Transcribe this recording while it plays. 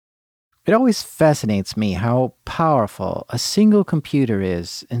It always fascinates me how powerful a single computer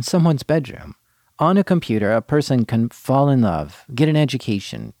is in someone's bedroom. On a computer, a person can fall in love, get an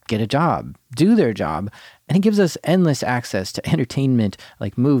education, get a job, do their job, and it gives us endless access to entertainment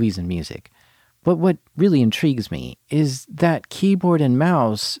like movies and music. But what really intrigues me is that keyboard and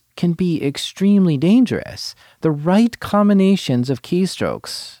mouse can be extremely dangerous. The right combinations of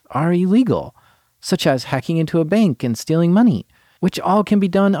keystrokes are illegal, such as hacking into a bank and stealing money, which all can be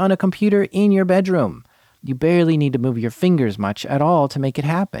done on a computer in your bedroom. You barely need to move your fingers much at all to make it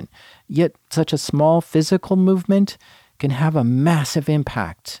happen. Yet such a small physical movement can have a massive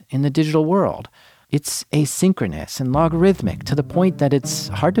impact in the digital world. It's asynchronous and logarithmic to the point that it's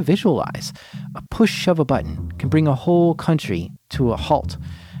hard to visualize. A push of a button can bring a whole country to a halt.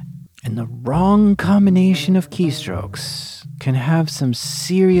 And the wrong combination of keystrokes can have some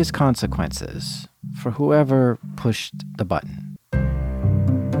serious consequences for whoever pushed the button.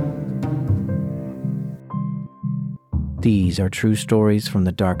 These are true stories from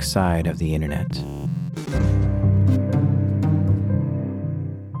the dark side of the internet.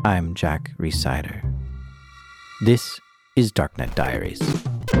 I'm Jack Rhysider. This is Darknet Diaries.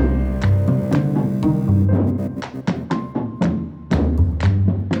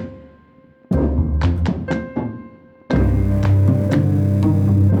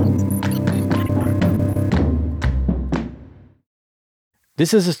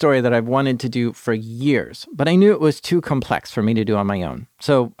 This is a story that I've wanted to do for years, but I knew it was too complex for me to do on my own.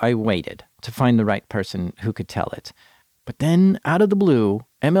 So I waited to find the right person who could tell it. But then, out of the blue,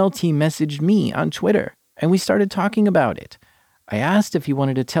 MLT messaged me on Twitter, and we started talking about it. I asked if he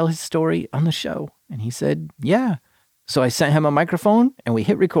wanted to tell his story on the show, and he said, yeah. So I sent him a microphone, and we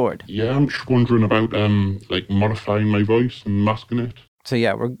hit record. Yeah, I'm just wondering about modifying my voice and masking it. So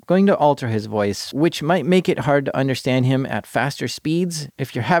yeah, we're going to alter his voice, which might make it hard to understand him at faster speeds.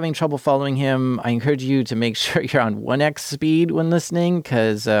 If you're having trouble following him, I encourage you to make sure you're on 1x speed when listening,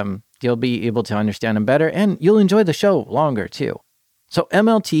 because you'll be able to understand him better, and you'll enjoy the show longer, too. So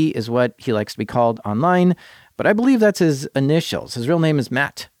MLT is what he likes to be called online, but I believe that's his initials. His real name is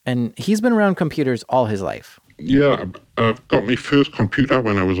Matt, and he's been around computers all his life. Yeah, I got my first computer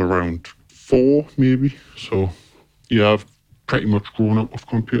when I was around 4, maybe. So, yeah, I've pretty much grown up with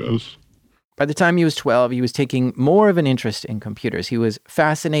computers. By the time he was 12, he was taking more of an interest in computers. He was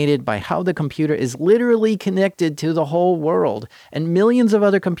fascinated by how the computer is literally connected to the whole world, and millions of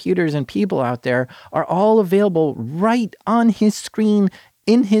other computers and people out there are all available right on his screen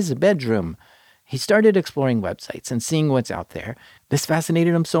in his bedroom. He started exploring websites and seeing what's out there. This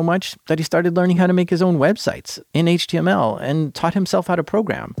fascinated him so much that he started learning how to make his own websites in HTML and taught himself how to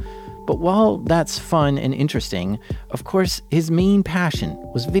program. But while that's fun and interesting, of course, his main passion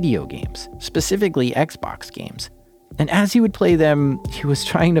was video games, specifically Xbox games. And as he would play them, he was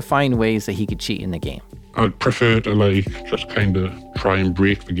trying to find ways that he could cheat in the game. I'd prefer to just kind of try and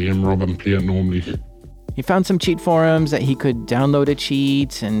break the game rather than play it normally. He found some cheat forums that he could download a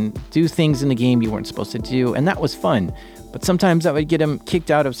cheat and do things in the game you weren't supposed to do, and that was fun. But sometimes that would get him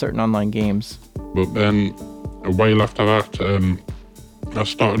kicked out of certain online games. But then, a while after that, I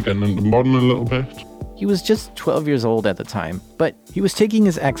started getting into modding a little bit. He was just 12 years old at the time, but he was taking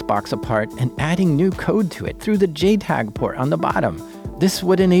his Xbox apart and adding new code to it through the JTAG port on the bottom. This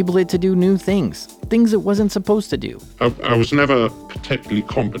would enable it to do new things it wasn't supposed to do. I was never particularly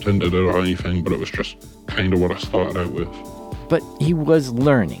competent at it or anything, but it was just kind of what I started out with. But he was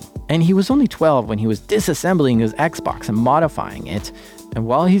learning, and he was only 12 when he was disassembling his Xbox and modifying it. And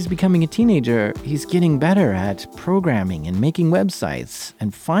while he's becoming a teenager, he's getting better at programming and making websites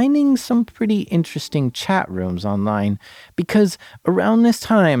and finding some pretty interesting chat rooms online, because around this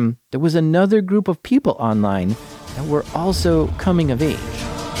time, there was another group of people online that were also coming of age.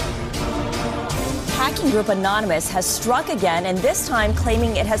 Hacking group Anonymous has struck again, and this time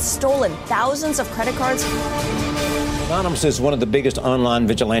claiming it has stolen thousands of credit cards. Anonymous is one of the biggest online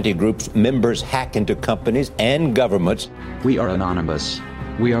vigilante groups. Members hack into companies and governments. We are Anonymous.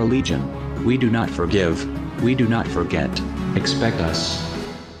 We are Legion. We do not forgive. We do not forget. Expect us.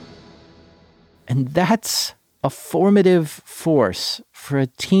 And that's a formative force for a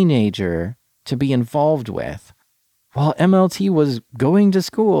teenager to be involved with. While MLT was going to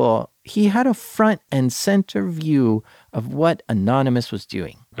school, he had a front and center view of what Anonymous was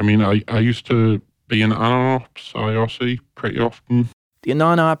doing. I mean, I used to be in Anonops IRC pretty often. The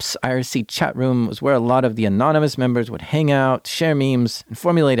Anonops IRC chat room was where a lot of the Anonymous members would hang out, share memes, and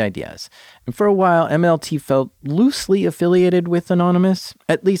formulate ideas. And for a while, MLT felt loosely affiliated with Anonymous,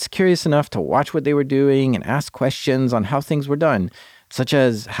 at least curious enough to watch what they were doing and ask questions on how things were done, such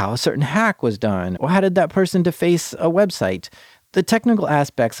as how a certain hack was done, or how did that person deface a website. The technical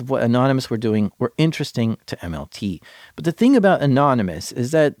aspects of what Anonymous were doing were interesting to MLT. But the thing about Anonymous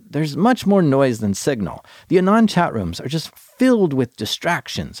is that there's much more noise than signal. The Anon chat rooms are just filled with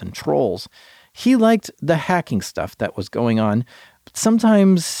distractions and trolls. He liked the hacking stuff that was going on, but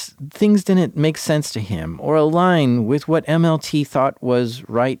sometimes things didn't make sense to him or align with what MLT thought was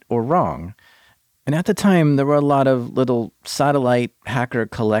right or wrong. And at the time, there were a lot of little satellite hacker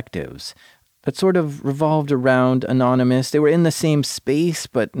collectives that sort of revolved around Anonymous. They were in the same space,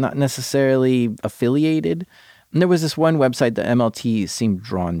 but not necessarily affiliated. And there was this one website that MLT seemed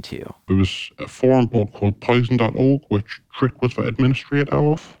drawn to. There was a forum board called TeaMp0isoN, which Trick was the administrator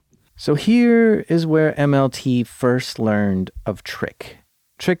of. So here is where MLT first learned of Trick.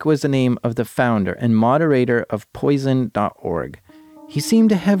 Trick was the name of the founder and moderator of Poison.org. He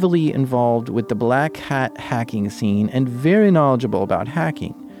seemed heavily involved with the black hat hacking scene and very knowledgeable about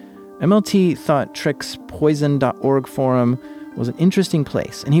hacking. MLT thought Trick's Poison.org forum was an interesting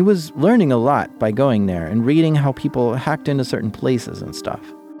place, and he was learning a lot by going there and reading how people hacked into certain places and stuff.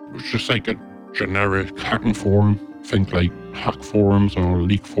 It was just like a generic hacking forum. Think like hack forums or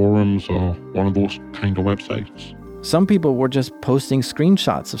leak forums or one of those kind of websites. Some people were just posting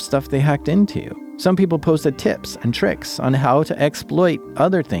screenshots of stuff they hacked into. Some people posted tips and tricks on how to exploit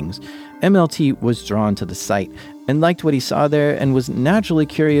other things. MLT was drawn to the site and liked what he saw there and was naturally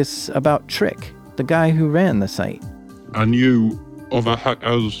curious about Trick, the guy who ran the site. I knew other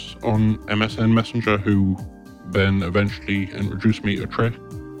hackers on MSN Messenger who then eventually introduced me to Trick.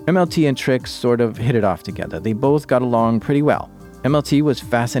 MLT and Trick sort of hit it off together. They both got along pretty well. MLT was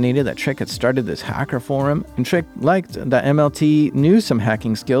fascinated that Trick had started this hacker forum, and Trick liked that MLT knew some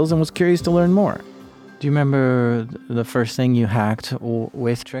hacking skills and was curious to learn more. Do you remember the first thing you hacked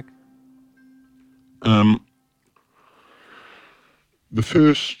with Trick? The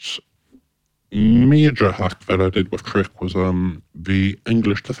first major hack that I did with Trick was the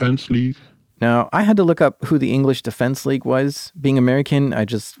English Defence League. Now, I had to look up who the English Defence League was. Being American, I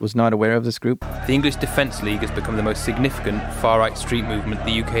just was not aware of this group. The English Defence League has become the most significant far-right street movement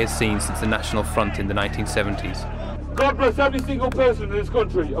the UK has seen since the National Front in the 1970s. God bless every single person in this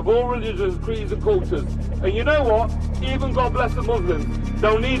country, of all religions, creeds and cultures. And you know what? Even God bless the Muslims.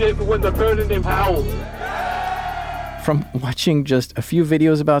 They'll need it for when they're burning in hell. From watching just a few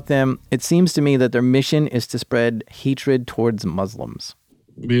videos about them, it seems to me that their mission is to spread hatred towards Muslims.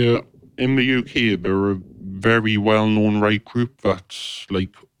 In the UK, they're a very well-known right group that's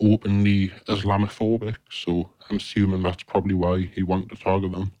like openly Islamophobic, so I'm assuming that's probably why he wanted to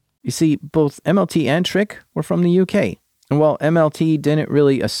target them. You see, both MLT and Trick were from the UK, and while MLT didn't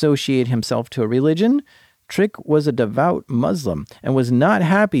really associate himself to a religion, Trick was a devout Muslim and was not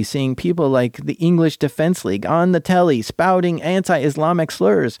happy seeing people like the English Defence League on the telly spouting anti-Islamic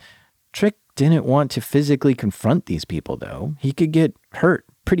slurs. Trick didn't want to physically confront these people, though. He could get hurt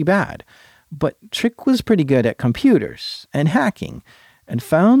pretty bad. But Trick was pretty good at computers and hacking and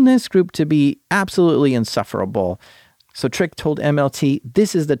found this group to be absolutely insufferable. So Trick told MLT,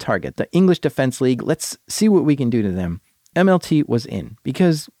 this is the target, the English Defence League. Let's see what we can do to them. MLT was in,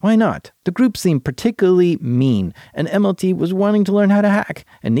 because why not? The group seemed particularly mean, and MLT was wanting to learn how to hack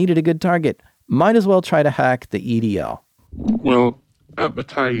and needed a good target. Might as well try to hack the EDL. Well, at the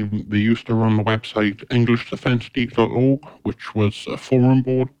time, they used to run the website EnglishDefenceLeague.org, which was a forum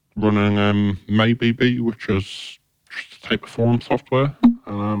board running MyBB, which is just a type of forum software.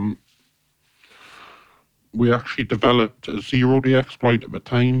 We actually developed a zero-day exploit at the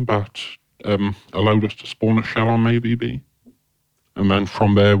time that allowed us to spawn a shell on MyBB. And then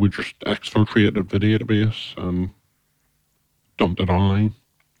from there, we just exfiltrated the database and dumped it online.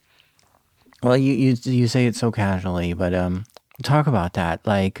 Well, you say it so casually, but talk about that.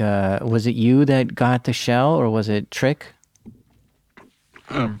 Like, was it you that got the shell, or was it Trick?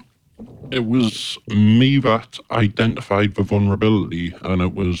 It was me that identified the vulnerability, and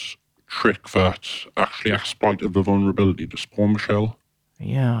it was Trick that actually exploited the vulnerability to spawn the shell.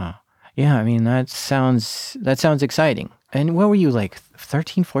 Yeah. I mean, that sounds exciting. And what were you, like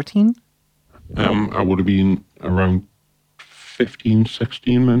 13, 14? I would have been around 15,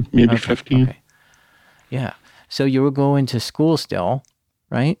 16, then maybe 15. Okay. Yeah. So you were going to school still,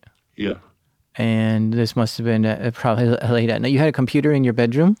 right? Yeah. And this must have been probably late at night. You had a computer in your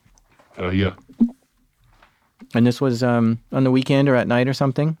bedroom? Yeah. And this was on the weekend or at night or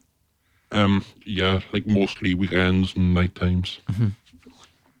something? Yeah, like mostly weekends and night times. Mm-hmm.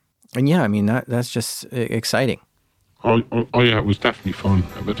 And yeah, I mean, that's just exciting. Oh yeah, it was definitely fun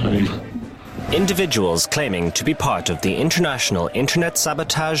at the time. Individuals claiming to be part of the international internet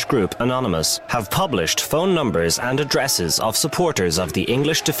sabotage group Anonymous have published phone numbers and addresses of supporters of the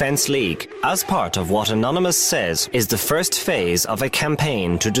English Defence League as part of what Anonymous says is the first phase of a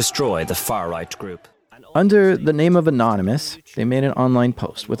campaign to destroy the far-right group. Under the name of Anonymous, they made an online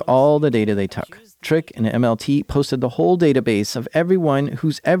post with all the data they took. Trick and MLT posted the whole database of everyone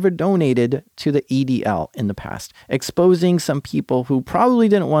who's ever donated to the EDL in the past, exposing some people who probably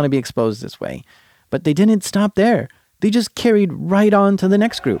didn't want to be exposed this way. But they didn't stop there. They just carried right on to the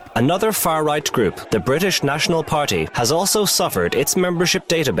next group. Another far-right group, the British National Party, has also suffered its membership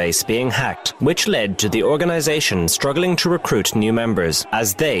database being hacked, which led to the organisation struggling to recruit new members,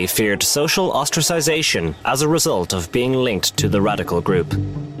 as they feared social ostracisation as a result of being linked to the radical group.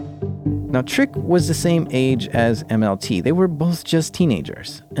 Now, Trick was the same age as MLT. They were both just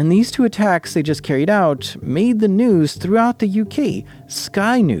teenagers. And these two attacks they just carried out made the news throughout the UK.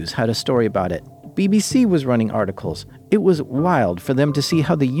 Sky News had a story about it. BBC was running articles. It was wild for them to see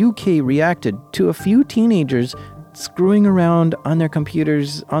how the UK reacted to a few teenagers screwing around on their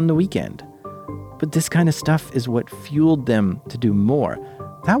computers on the weekend. But this kind of stuff is what fueled them to do more.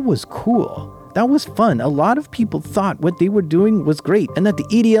 That was cool. That was fun. A lot of people thought what they were doing was great and that the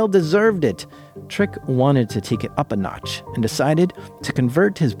EDL deserved it. Trick wanted to take it up a notch and decided to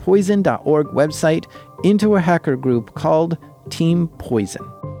convert his poison.org website into a hacker group called TeaMp0isoN.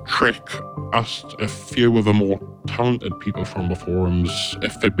 Trick asked a few of the more talented people from the forums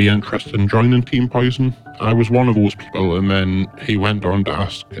if they'd be interested in joining TeaMp0isoN. I was one of those people, and then he went on to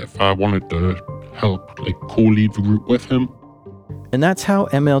ask if I wanted to help co-lead the group with him. And that's how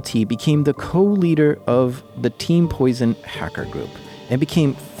MLT became the co-leader of the TeaMp0isoN hacker group and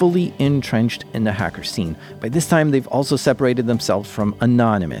became fully entrenched in the hacker scene. By this time, they've also separated themselves from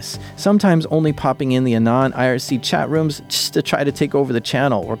Anonymous, sometimes only popping in the Anon IRC chat rooms just to try to take over the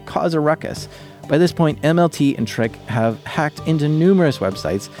channel or cause a ruckus. By this point, MLT and Trick have hacked into numerous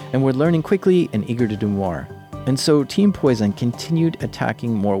websites and were learning quickly and eager to do more. And so TeaMp0isoN continued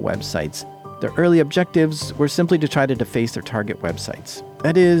attacking more websites. Their early objectives were simply to try to deface their target websites.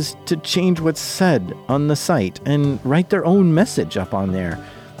 That is, to change what's said on the site and write their own message up on there.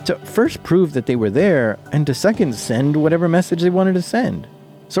 To first prove that they were there, and to second send whatever message they wanted to send.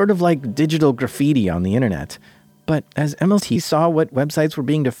 Sort of like digital graffiti on the internet. But as MLT saw what websites were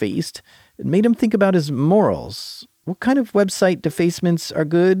being defaced, it made him think about his morals. What kind of website defacements are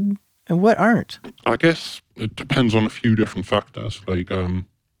good and what aren't? I guess it depends on a few different factors,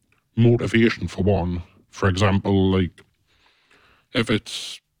 motivation for one. For example, if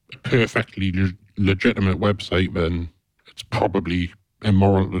it's a perfectly legitimate website, then it's probably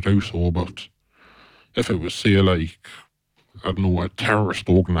immoral to do so. But if it was, say, a terrorist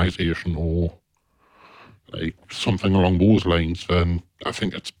organization or something along those lines, then I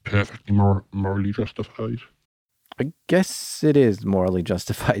think it's perfectly morally justified. I guess it is morally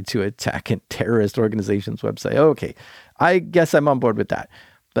justified to attack a terrorist organization's website. Okay, I guess I'm on board with that.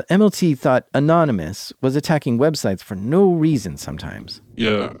 But MLT thought Anonymous was attacking websites for no reason sometimes.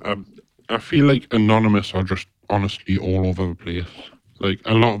 Yeah, I feel like Anonymous are just honestly all over the place.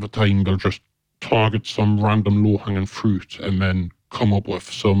 A lot of the time they'll just target some random low-hanging fruit and then come up with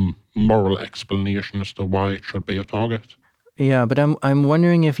some moral explanation as to why it should be a target. Yeah, but I'm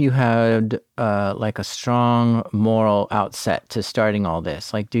wondering if you had a strong moral outset to starting all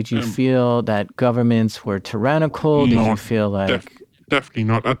this. Did you feel that governments were tyrannical? Did you feel Definitely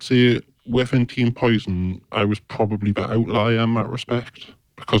not. I'd say within TeaMp0isoN, I was probably the outlier in that respect.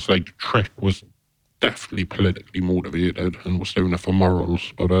 Because Trick was definitely politically motivated and was doing it for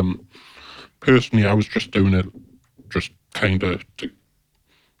morals. But personally, I was just doing it just kind of to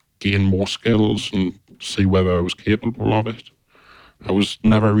gain more skills and see whether I was capable of it. I was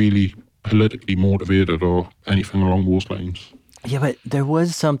never really politically motivated or anything along those lines. Yeah, but there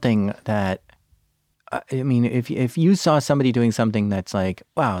was something that, if you saw somebody doing something that's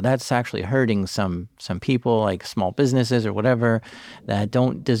wow, that's actually hurting some people, small businesses or whatever, that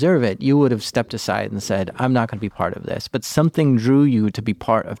don't deserve it, you would have stepped aside and said, I'm not going to be part of this. But something drew you to be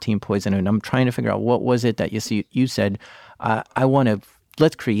part of TeaMp0isoN, and I'm trying to figure out what was it that you said,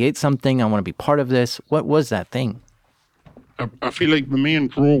 let's create something, I want to be part of this. What was that thing? I feel like the main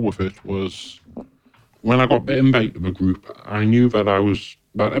draw with it was when I got invited to the group, I knew that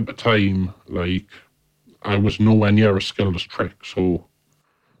at the time, I was nowhere near as skilled as Trick, so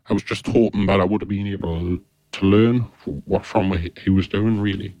I was just hoping that I would have been able to learn from what he was doing,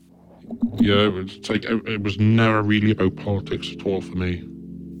 really. Yeah, it was never really about politics at all for me.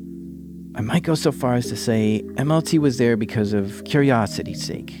 I might go so far as to say MLT was there because of curiosity's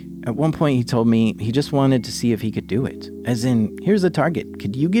sake. At one point he told me he just wanted to see if he could do it. As in, here's the target.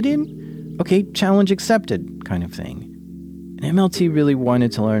 Could you get in? Okay, challenge accepted kind of thing. And MLT really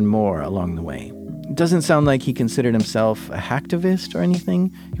wanted to learn more along the way. It doesn't sound like he considered himself a hacktivist or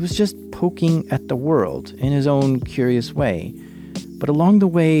anything. He was just poking at the world in his own curious way. But along the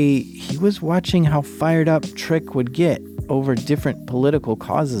way, he was watching how fired up Trick would get over different political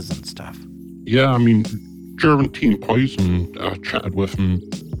causes and stuff. Yeah, I mean, during TeaMp0isoN, I chatted with him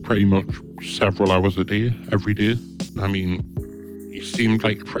pretty much several hours a day, every day. I mean, he seemed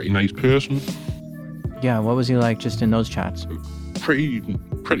like a pretty nice person. Yeah, what was he like just in those chats? Pretty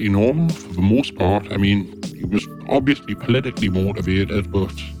normal for the most part. I mean, he was obviously politically motivated,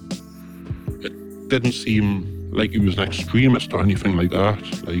 but it didn't seem like he was an extremist or anything like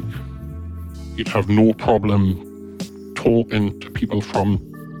that. Like, he'd have no problem talking to people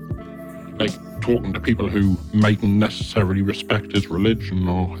who mightn't necessarily respect his religion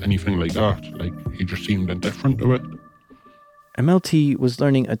or anything like that. Like, he just seemed indifferent to it. MLT was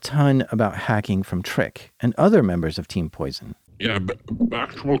learning a ton about hacking from Trick and other members of TeaMp0isoN. Yeah, but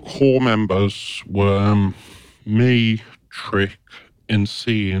actual core members were me, Trick,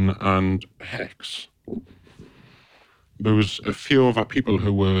 Insane, and Hex. There was a few other people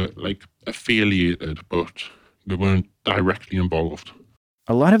who were, like, affiliated, but they weren't directly involved.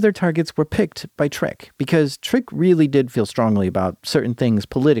 A lot of their targets were picked by Trick because Trick really did feel strongly about certain things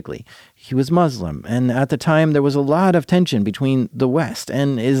politically. He was Muslim, and at the time there was a lot of tension between the West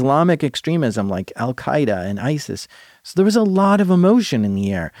and Islamic extremism like Al-Qaeda and ISIS. So there was a lot of emotion in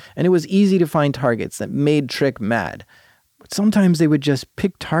the air, and it was easy to find targets that made Trick mad. But sometimes they would just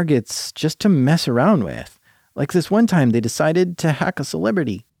pick targets just to mess around with. Like this one time they decided to hack a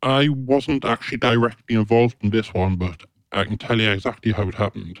celebrity. I wasn't actually directly involved in this one, but I can tell you exactly how it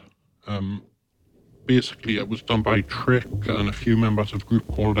happened. Basically, it was done by Trick and a few members of a group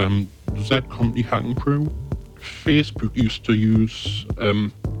called Z Company Hacking Crew. Facebook used to use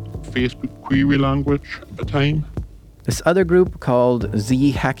Facebook query language at the time. This other group called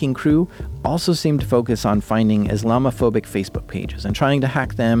Z Hacking Crew also seemed to focus on finding Islamophobic Facebook pages and trying to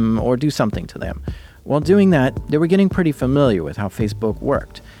hack them or do something to them. While doing that, they were getting pretty familiar with how Facebook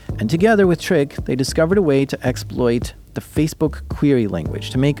worked. And together with Trick, they discovered a way to exploit the Facebook query language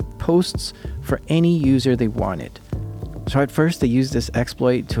to make posts for any user they wanted. So at first, they used this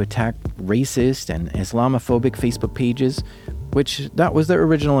exploit to attack racist and Islamophobic Facebook pages, which that was their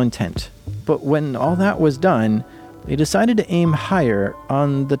original intent. But when all that was done, they decided to aim higher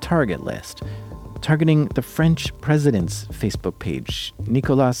on the target list, targeting the French president's Facebook page,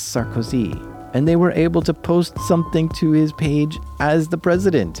 Nicolas Sarkozy. And they were able to post something to his page as the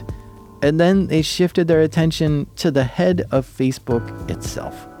president. And then they shifted their attention to the head of Facebook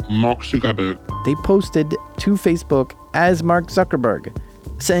itself. Mark Zuckerberg. They posted to Facebook as Mark Zuckerberg,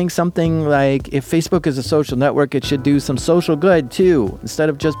 saying something like, if Facebook is a social network, it should do some social good too, instead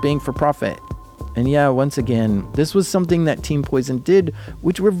of just being for profit. And yeah, once again, this was something that TeaMp0isoN did,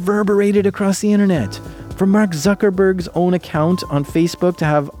 which reverberated across the internet. From Mark Zuckerberg's own account on Facebook to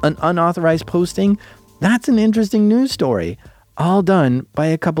have an unauthorized posting, that's an interesting news story, all done by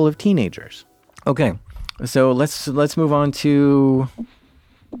a couple of teenagers. Okay, so let's move on to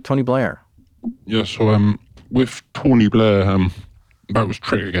Tony Blair. Yeah, so with Tony Blair, that was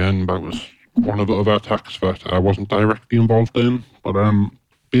Trick again. That was one of the other attacks that I wasn't directly involved in, but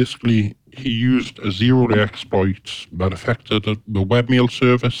basically he used a zero-day exploit that affected the webmail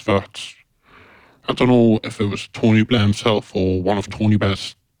service that, I don't know if it was Tony Blair himself or one of Tony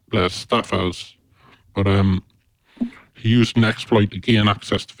Blair's staffers, but he used an exploit to gain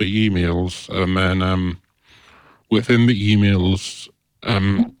access to the emails, and then within the emails,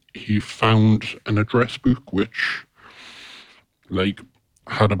 he found an address book which, like,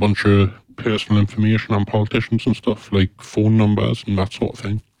 had a bunch of personal information on politicians and stuff, like phone numbers and that sort of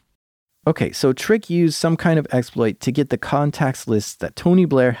thing. Okay, so Trick used some kind of exploit to get the contacts lists that Tony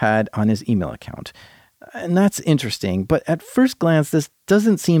Blair had on his email account. And that's interesting, but at first glance, this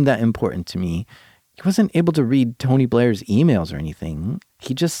doesn't seem that important to me. He wasn't able to read Tony Blair's emails or anything.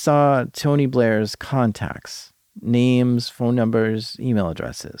 He just saw Tony Blair's contacts, names, phone numbers, email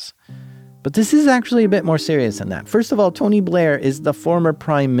addresses. But this is actually a bit more serious than that. First of all, Tony Blair is the former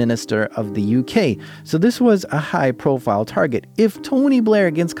Prime Minister of the UK, so this was a high-profile target. If Tony Blair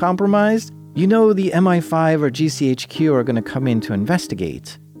gets compromised, you know the MI5 or GCHQ are going to come in to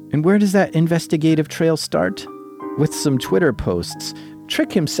investigate. And where does that investigative trail start? With some Twitter posts.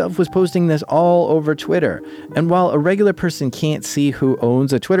 Trick himself was posting this all over Twitter. And while a regular person can't see who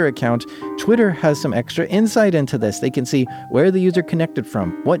owns a Twitter account, Twitter has some extra insight into this. They can see where the user connected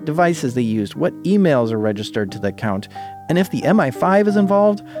from, what devices they used, what emails are registered to the account. And if the MI5 is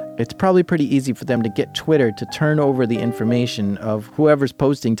involved, It's probably pretty easy for them to get Twitter to turn over the information of whoever's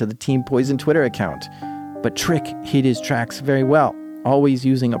posting to the TeaMp0isoN Twitter account. But Trick hid his tracks very well, always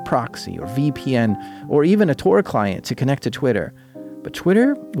using a proxy or VPN or even a Tor client to connect to Twitter. But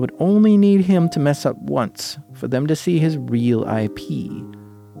Twitter would only need him to mess up once for them to see his real IP.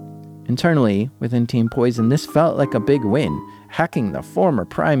 Internally, within TeaMp0isoN, this felt like a big win. Hacking the former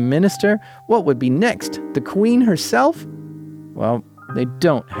prime minister? What would be next? The Queen herself? Well, they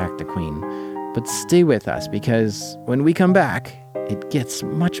don't hack the Queen. But stay with us, because when we come back, it gets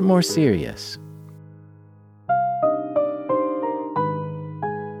much more serious.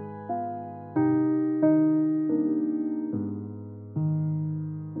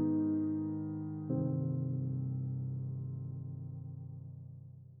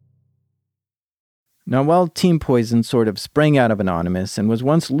 Now, while TeaMp0isoN sort of sprang out of Anonymous and was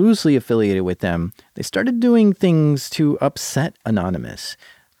once loosely affiliated with them, they started doing things to upset Anonymous.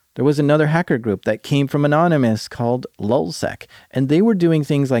 There was another hacker group that came from Anonymous called LulzSec, and they were doing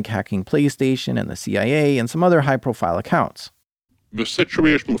things like hacking PlayStation and the CIA and some other high-profile accounts. The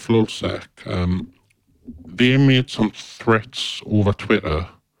situation with LulzSec, they made some threats over Twitter,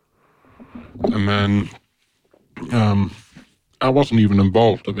 and then I wasn't even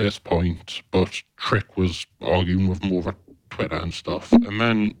involved at this point, but Trick was arguing with them over Twitter and stuff. And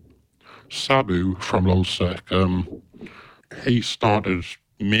then Sabu from LulzSec, he started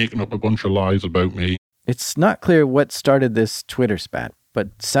making up a bunch of lies about me. It's not clear what started this Twitter spat, but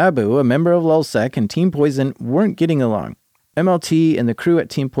Sabu, a member of LulzSec, and TeaMp0isoN weren't getting along. MLT and the crew at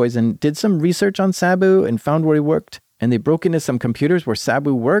TeaMp0isoN did some research on Sabu and found where he worked, and they broke into some computers where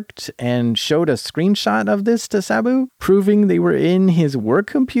Sabu worked and showed a screenshot of this to Sabu, proving they were in his work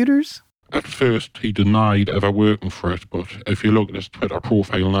computers. At first, he denied ever working for it, but if you look at his Twitter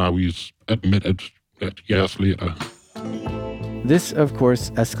profile now, he's admitted it years later. This, of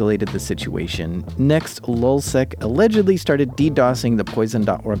course, escalated the situation. Next, LulzSec allegedly started DDoSing the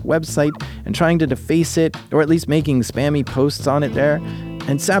Poison.org website and trying to deface it, or at least making spammy posts on it there.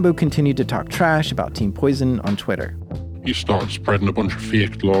 And Sabu continued to talk trash about TeaMp0isoN on Twitter. He started spreading a bunch of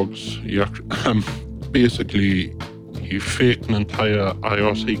fake logs. Basically, he faked an entire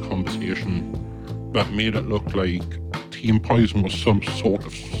IRC conversation that made it look like TeaMp0isoN was some sort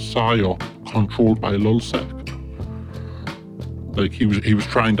of psyop controlled by LulzSec. Like he was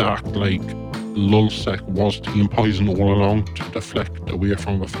trying to act like LulzSec was TeaMp0isoN all along to deflect away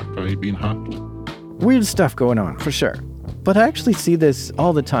from the fact that he'd been hacked. Weird stuff going on, for sure. But I actually see this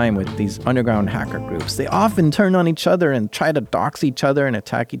all the time with these underground hacker groups. They often turn on each other and try to dox each other and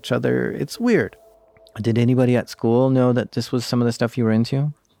attack each other. It's weird. Did anybody at school know that this was some of the stuff you were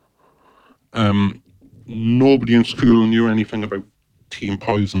into? Nobody in school knew anything about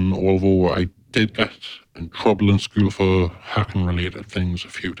TeaMp0isoN, although I did get in trouble in school for hacking related things a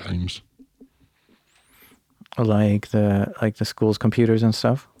few times. Like the school's computers and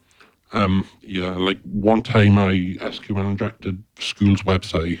stuff? Yeah, like one time I SQL injected the school's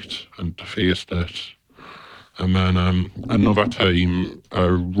website and defaced it. And then another time I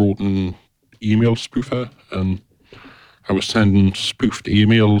wrote an email spoofer and I was sending spoofed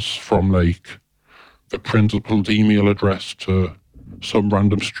emails from like the principal's email address to some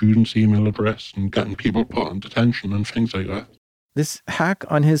random student's email address and getting people put in detention and things like that. This hack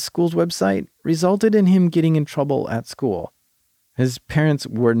on his school's website resulted in him getting in trouble at school. His parents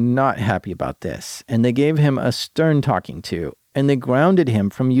were not happy about this, and they gave him a stern talking to, and they grounded him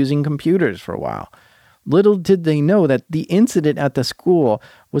from using computers for a while. Little did they know that the incident at the school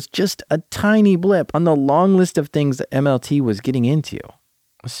was just a tiny blip on the long list of things that MLT was getting into.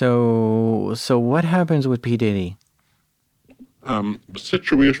 So what happens with P. Diddy? The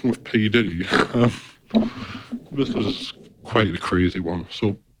situation with P. Diddy, this is quite a crazy one.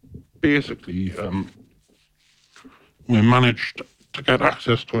 So basically, we managed to get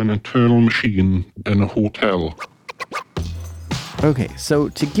access to an internal machine in a hotel. Okay, so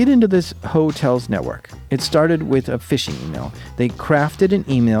to get into this hotel's network, it started with a phishing email. They crafted an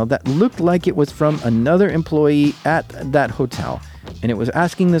email that looked like it was from another employee at that hotel, and it was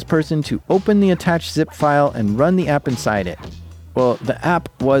asking this person to open the attached zip file and run the app inside it. Well, the app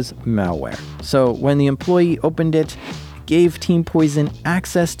was malware. So when the employee opened it, it gave TeaMp0isoN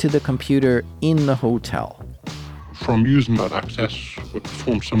access to the computer in the hotel. From using that access, we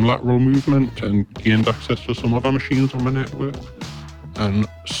performed some lateral movement and gained access to some other machines on the network. And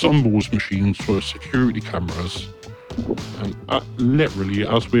some of those machines were security cameras. And literally,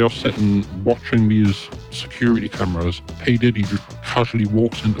 as we are sitting watching these security cameras, P. Diddy just casually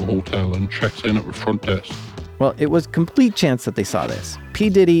walks into a hotel and checks in at the front desk. Well, it was complete chance that they saw this. P.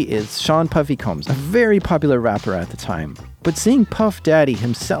 Diddy is Sean Puffy Combs, a very popular rapper at the time. But seeing Puff Daddy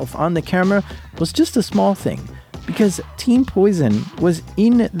himself on the camera was just a small thing, because TeaMp0isoN was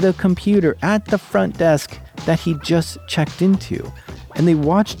in the computer at the front desk that he just checked into. And they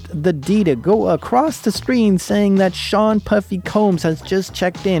watched the data go across the screen saying that Sean Puffy Combs has just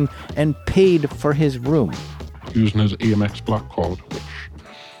checked in and paid for his room. Using his Amex Black Card, which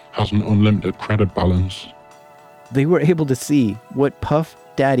has an unlimited credit balance. They were able to see what Puff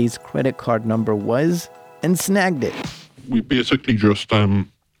Daddy's credit card number was and snagged it. We basically just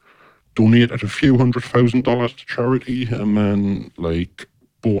donated a few $100,000 to charity, and then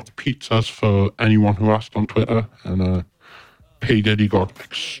bought pizzas for anyone who asked on Twitter. And P. Diddy got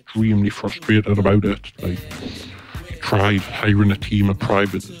extremely frustrated about it. He tried hiring a team of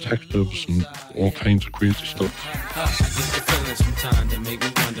private detectives and all kinds of crazy stuff.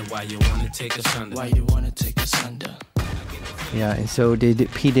 Yeah, and so did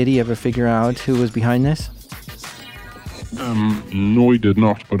P. Diddy ever figure out who was behind this? No, he did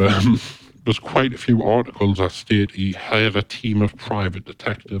not, but there's quite a few articles that state he hired a team of private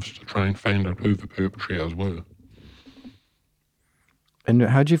detectives to try and find out who the perpetrators were. And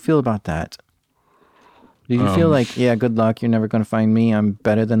how'd you feel about that? Did you feel like, yeah, good luck, you're never going to find me, I'm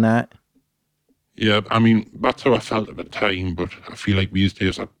better than that? Yeah, I mean, that's how I felt at the time, but I feel like these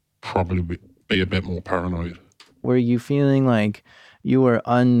days I'd probably be a bit more paranoid. Were you feeling like you were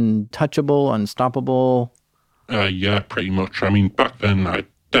untouchable, unstoppable? Yeah, pretty much. I mean, back then I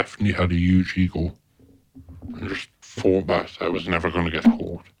definitely had a huge ego. I just thought that I was never going to get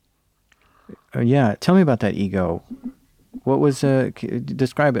caught. Yeah, tell me about that ego. What was,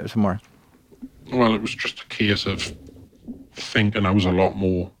 describe it some more. Well, it was just a case of thinking I was a lot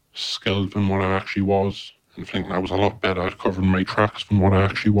more skilled than what I actually was, and thinking I was a lot better at covering my tracks than what I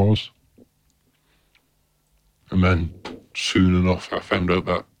actually was. And then soon enough I found out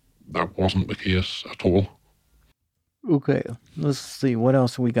that that wasn't the case at all. Okay, let's see, what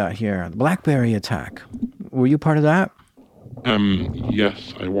else we got here? The BlackBerry attack. Were you part of that?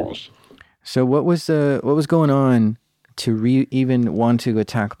 Yes, I was. So what was going on to even want to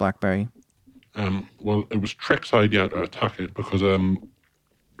attack BlackBerry? Well, it was Trick's idea to attack it because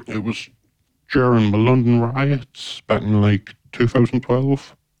it was during the London riots back in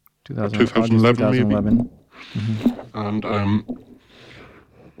 2012, 2011 maybe. Mm-hmm. And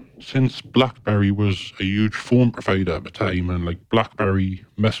since BlackBerry was a huge phone provider at the time, and BlackBerry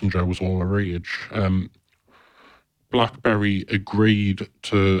Messenger was all the rage, BlackBerry agreed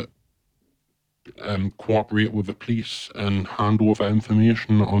to cooperate with the police and hand over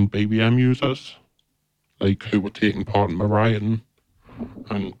information on BBM users, who were taking part in the rioting,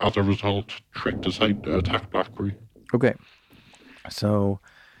 and as a result, Trick decided to attack BlackBerry. Okay. So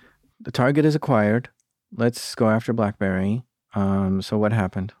the target is acquired. Let's go after BlackBerry. So what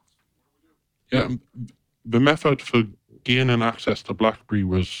happened? Yeah, the method for gaining access to BlackBerry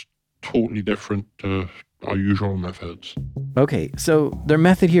was totally different to our usual methods. Okay, so their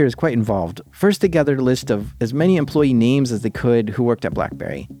method here is quite involved. First, they gathered a list of as many employee names as they could who worked at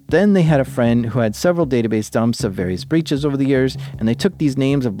BlackBerry. Then they had a friend who had several database dumps of various breaches over the years, and they took these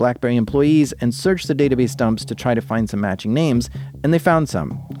names of BlackBerry employees and searched the database dumps to try to find some matching names, and they found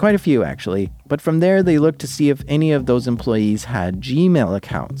some. Quite a few, actually. But from there, they looked to see if any of those employees had Gmail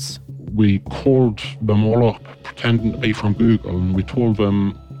accounts. We called them all up, pretending to be from Google, and we told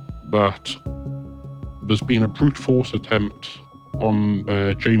them that there's been a brute force attempt on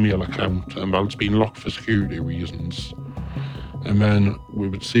their Gmail account and that it's been locked for security reasons. And then we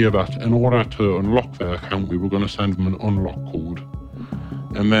would say that in order to unlock their account, we were going to send them an unlock code.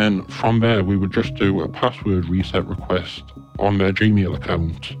 And then from there, we would just do a password reset request on their Gmail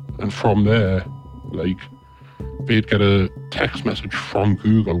account. And from there, they'd get a text message from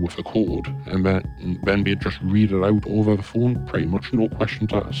Google with a code, and then they'd just read it out over the phone, pretty much no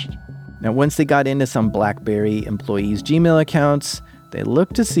questions asked. Now, once they got into some BlackBerry employees' Gmail accounts, they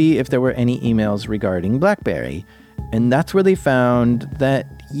looked to see if there were any emails regarding BlackBerry. And that's where they found that,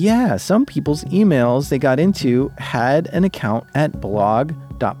 yeah, some people's emails they got into had an account at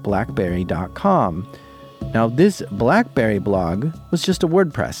blog.blackberry.com. Now, this BlackBerry blog was just a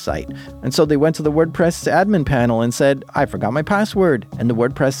WordPress site. And so they went to the WordPress admin panel and said, I forgot my password. And the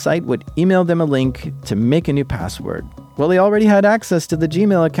WordPress site would email them a link to make a new password. Well, they already had access to the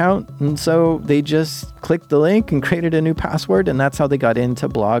Gmail account, and so they just clicked the link and created a new password, and that's how they got into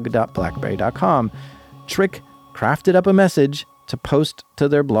blog.blackberry.com. Trick crafted up a message to post to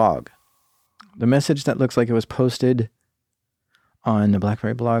their blog. The message that looks like it was posted on the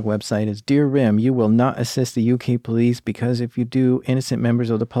BlackBerry blog website is, Dear Rim, you will not assist the UK police because if you do, innocent members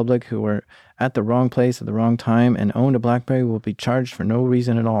of the public who were at the wrong place at the wrong time and owned a BlackBerry will be charged for no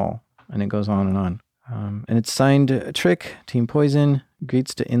reason at all. And it goes on and on. And it's signed Trick, Team Poison,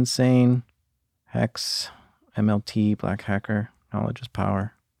 Greets to Insane, Hex, MLT, Black Hacker, Knowledge is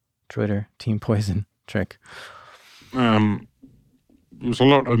Power, Twitter, Team Poison, Trick. There's a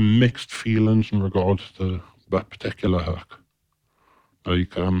lot of mixed feelings in regards to that particular hack.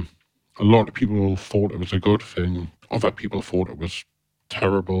 Like, a lot of people thought it was a good thing. Other people thought it was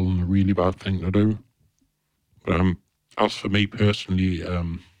terrible and a really bad thing to do. But as for me personally,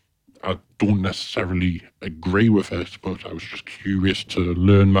 I don't necessarily agree with it, but I was just curious to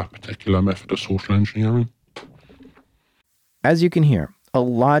learn that particular method of social engineering. As you can hear, a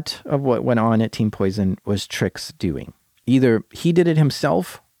lot of what went on at Team Poison was Trick's doing. Either he did it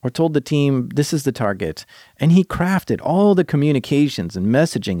himself or told the team this is the target, and he crafted all the communications and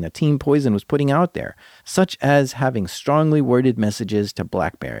messaging that Team Poison was putting out there, such as having strongly worded messages to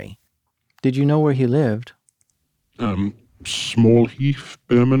BlackBerry. Did you know where he lived? Small Heath,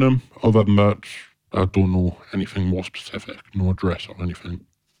 Birmingham. Other than that, I don't know anything more specific, no address or anything.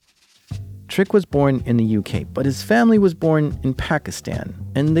 Trick was born in the UK, but his family was born in Pakistan,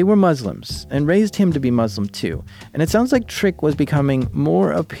 and they were Muslims, and raised him to be Muslim too. And it sounds like Trick was becoming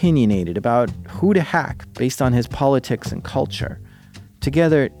more opinionated about who to hack based on his politics and culture.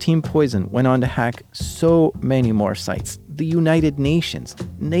 Together, Team Poison went on to hack so many more sites, the United Nations,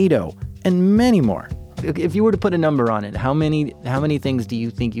 NATO, and many more. If you were to put a number on it, how many things do you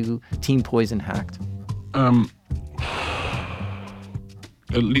think Team Poison hacked?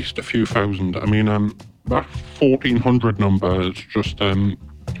 At least a few thousand. I mean, that 1400 number is just,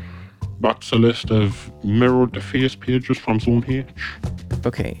 that's a list of mirrored deface pages from Zone H.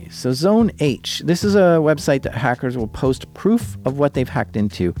 Okay, so Zone H, this is a website that hackers will post proof of what they've hacked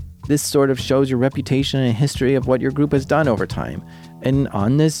into. This sort of shows your reputation and history of what your group has done over time. And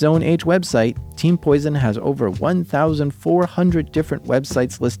on this Zone H website, Team Poison has over 1,400 different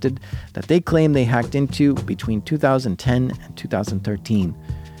websites listed that they claim they hacked into between 2010 and 2013.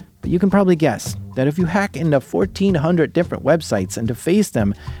 But you can probably guess that if you hack into 1,400 different websites and deface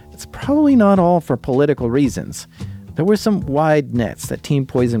them, it's probably not all for political reasons. There were some wide nets that Team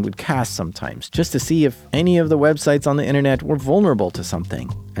Poison would cast sometimes, just to see if any of the websites on the internet were vulnerable to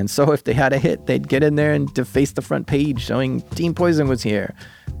something. And so if they had a hit, they'd get in there and deface the front page showing Team Poison was here.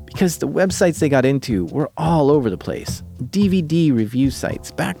 Because the websites they got into were all over the place. DVD review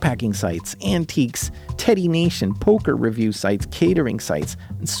sites, backpacking sites, antiques, Teddy Nation, poker review sites, catering sites,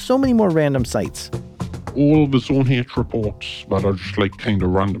 and so many more random sites. All the Zone H reports that are just like kind of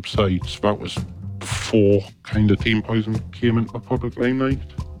random sites, that was before kind of Team Poison came into the public limelight.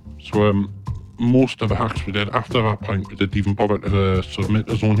 So most of the hacks we did after that point, we didn't even bother to submit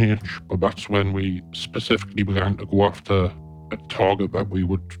to Zone H, but that's when we specifically began to go after a target that we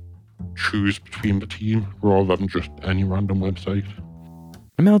would choose between the team rather than just any random website.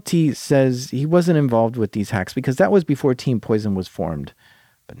 MLT says he wasn't involved with these hacks because that was before Team Poison was formed.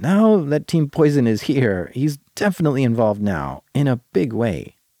 But now that Team Poison is here, he's definitely involved now, in a big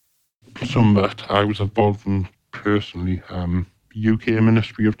way. Some that I was involved in personally, UK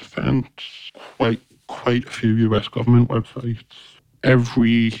Ministry of Defence, quite a few US government websites,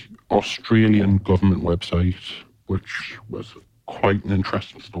 every Australian government website, which was quite an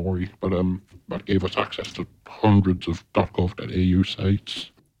interesting story, but that gave us access to hundreds of .gov.au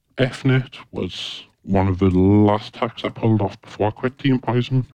sites. FNet was one of the last hacks I pulled off before I quit Team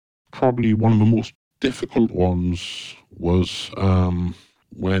Poison. Probably one of the most difficult ones was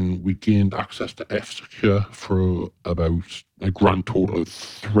when we gained access to F-Secure for about a grand total of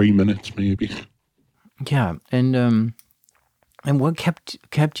 3 minutes, maybe. Yeah, and what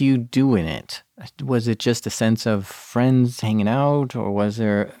kept you doing it? Was it just a sense of friends hanging out, or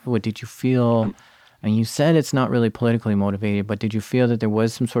what did you feel? And you said it's not really politically motivated, but did you feel that there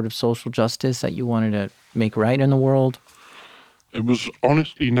was some sort of social justice that you wanted to make right in the world? It was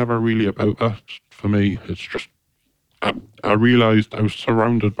honestly never really about that for me. It's just, I realised I was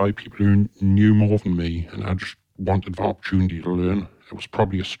surrounded by people who knew more than me, and I just wanted the opportunity to learn. It was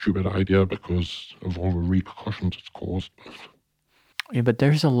probably a stupid idea because of all the repercussions it's caused. Yeah, but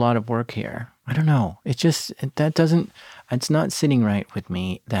there's a lot of work here. I don't know. It's not sitting right with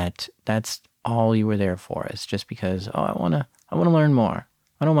me that that's all you were there for. It's just because, I want to learn more.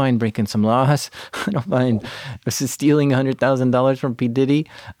 I don't mind breaking some laws. I don't mind stealing $100,000 from P. Diddy.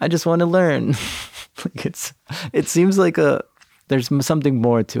 I just want to learn. It seems like there's something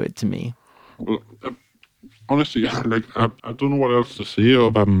more to it to me. Well, honestly, I don't know what else to say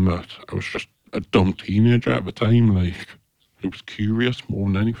other than that. I was just a dumb teenager at the time. I was curious more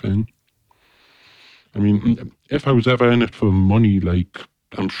than anything. I mean, if I was ever in it for money,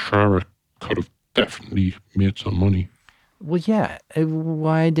 I'm sure I could have definitely made some money. Well, yeah.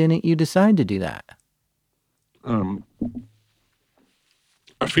 Why didn't you decide to do that? I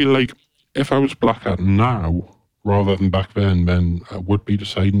feel like if I was Blackadder now, rather than back then I would be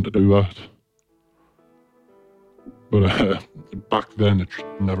deciding to do that. But back then, it just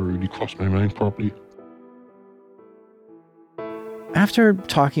never really crossed my mind properly. After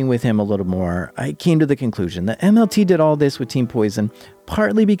talking with him a little more, I came to the conclusion that MLT did all this with TeaMp0isoN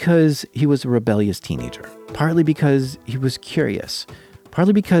partly because he was a rebellious teenager, partly because he was curious,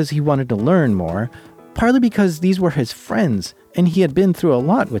 partly because he wanted to learn more, partly because these were his friends and he had been through a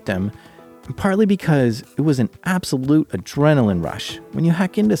lot with them, and partly because it was an absolute adrenaline rush when you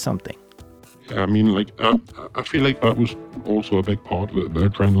hack into something. Yeah, I mean, like, I feel like that was also a big part of it, the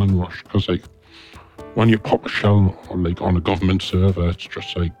adrenaline rush, because, like, when you pop a shell or, like, on a government server, it's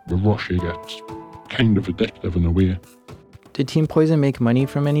just like the rush you get kind of addictive in a way. Did TeaMp0isoN make money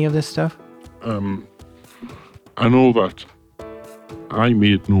from any of this stuff? I know that I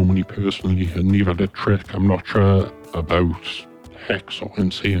made no money personally, and neither did Trick. I'm not sure about Hex or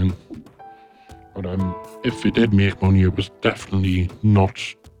Insane. But if it did make money, it was definitely not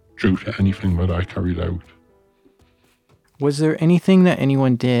due to anything that I carried out. Was there anything that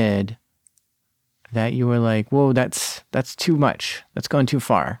anyone did that you were like, whoa, that's too much. That's going too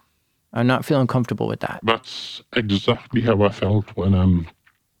far. I'm not feeling comfortable with that. That's exactly how I felt when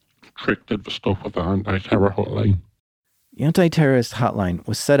Trick did the stuff with the anti-terror hotline. The anti-terrorist hotline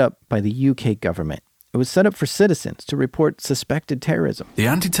was set up by the UK government. It was set up for citizens to report suspected terrorism. The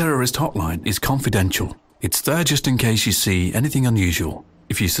anti-terrorist hotline is confidential. It's there just in case you see anything unusual.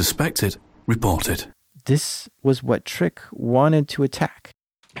 If you suspect it, report it. This was what Trick wanted to attack.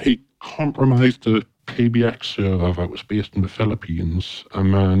 He compromised the PBX server that was based in the Philippines,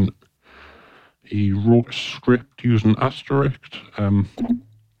 and then he wrote a script using Asterisk,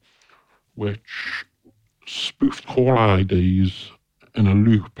 which spoofed caller IDs in a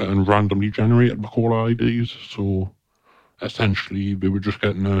loop and randomly generated the caller IDs. So essentially, they were just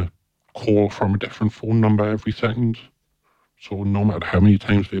getting a call from a different phone number every second. So no matter how many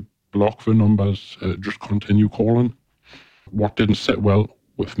times they block the numbers, just continue calling. What didn't sit well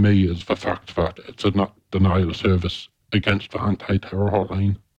with me is the fact that it's a denial of service against the anti-terror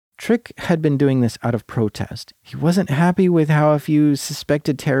hotline. Trick had been doing this out of protest. He wasn't happy with how a few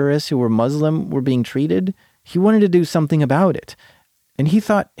suspected terrorists who were Muslim were being treated. He wanted to do something about it. And he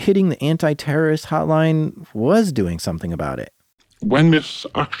thought hitting the anti-terrorist hotline was doing something about it. When this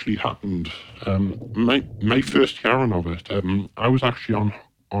actually happened, my first hearing of it, I was actually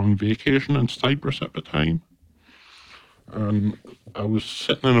on vacation in Cyprus at the time. And I was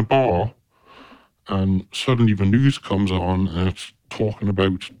sitting in a bar, and suddenly the news comes on, and it's talking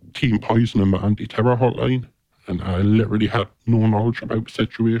about TeaMp0isoN and the anti-terror hotline. And I literally had no knowledge about the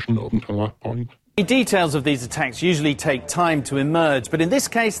situation up until that point. The details of these attacks usually take time to emerge, but in this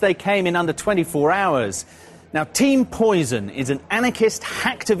case they came in under 24 hours. Now, TeaMp0isoN is an anarchist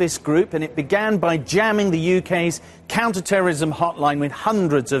hacktivist group, and it began by jamming the UK's counter-terrorism hotline with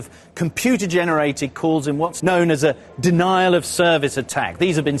hundreds of computer-generated calls in what's known as a denial-of-service attack.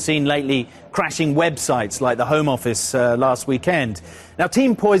 These have been seen lately crashing websites like the Home Office last weekend. Now,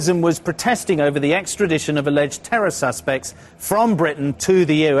 TeaMp0isoN was protesting over the extradition of alleged terror suspects from Britain to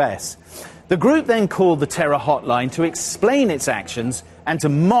the US. The group then called the terror hotline to explain its actions and to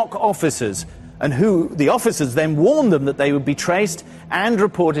mock officers, and who the officers then warned them that they would be traced and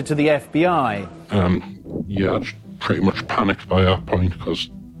reported to the FBI. Yeah, I just pretty much panicked by that point, because,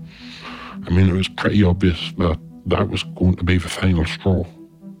 I mean, it was pretty obvious that that was going to be the final straw.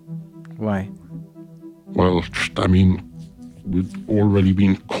 Why? Well, just, I mean, we'd already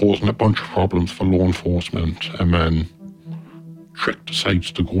been causing a bunch of problems for law enforcement, and then Trick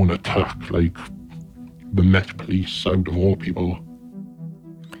decides to go and attack, like, the Met Police out of all people.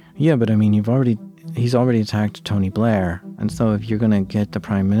 Yeah, but I mean, he's already attacked Tony Blair, and so if you're going to get the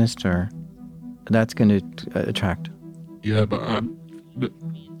Prime Minister, that's going to attract. Yeah, but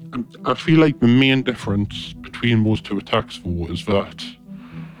I feel like the main difference between those two attacks, though, is that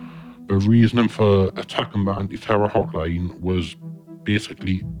the reasoning for attacking the anti-terror hotline was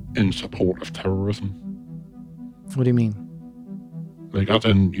basically in support of terrorism. What do you mean? Like, as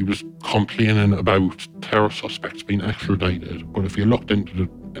in, he was complaining about terror suspects being extradited, but if you looked into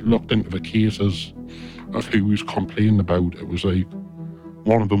the cases of who he was complaining about, it was like,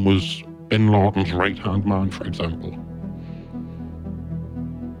 one of them was Bin Laden's right-hand man, for example.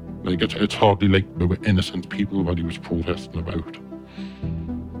 Like, it's hardly like there were innocent people that he was protesting about.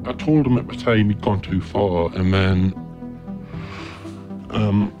 I told him at the time he'd gone too far, and then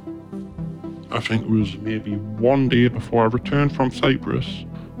I think it was maybe one day before I returned from Cyprus,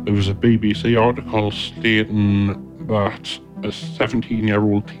 there was a BBC article stating that a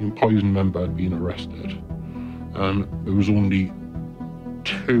 17-year-old TeaMp0isoN member had been arrested. There was only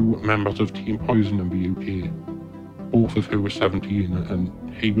 2 members of TeaMp0isoN in the UK, both of who were 17,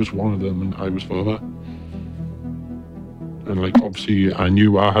 and he was one of them and I was the other. And obviously I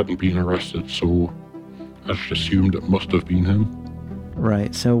knew I hadn't been arrested, so I just assumed it must have been him.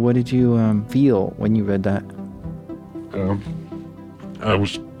 Right, so what did you feel when you read that? I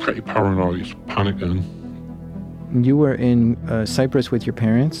was pretty paranoid, panicking. You were in Cyprus with your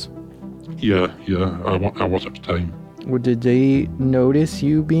parents? Yeah, I was at the time. Did they notice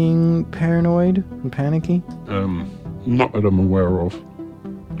you being paranoid and panicky? Not that I'm aware of.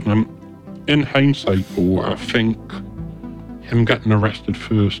 In hindsight, though, I think him getting arrested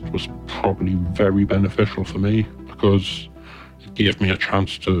first was probably very beneficial for me because it gave me a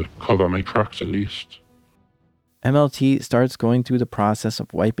chance to cover my tracks at least. MLT starts going through the process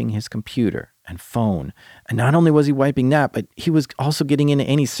of wiping his computer and phone. And not only was he wiping that, but he was also getting into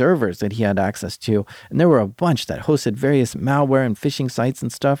any servers that he had access to. And there were a bunch that hosted various malware and phishing sites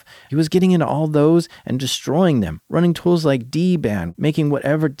and stuff. He was getting into all those and destroying them, running tools like DBAN, making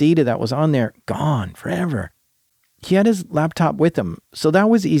whatever data that was on there gone forever. He had his laptop with him, so that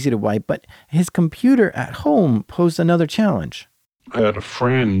was easy to wipe, but his computer at home posed another challenge. I had a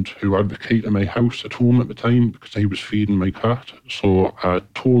friend who had the key to my house at home at the time because he was feeding my cat. So I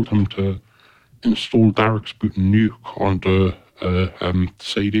told him to install Derek's boot and nuke onto a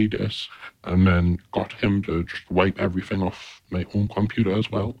CD disk and then got him to just wipe everything off my home computer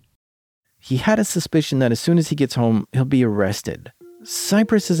as well. He had a suspicion that as soon as he gets home, he'll be arrested.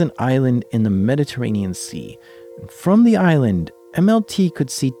 Cyprus is an island in the Mediterranean Sea. From the island, MLT could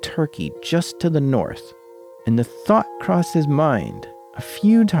see Turkey just to the north. And the thought crossed his mind a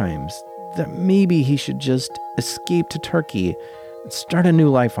few times that maybe he should just escape to Turkey and start a new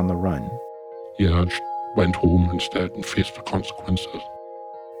life on the run. Yeah, I just went home instead and faced the consequences.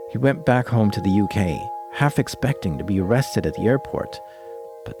 He went back home to the UK, half expecting to be arrested at the airport,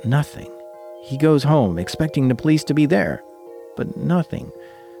 but nothing. He goes home expecting the police to be there, but nothing.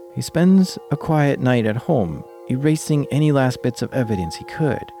 He spends a quiet night at home, erasing any last bits of evidence he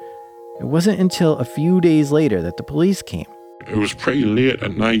could. It wasn't until a few days later that the police came. It was pretty late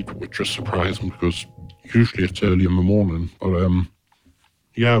at night, which was surprising because usually it's early in the morning. But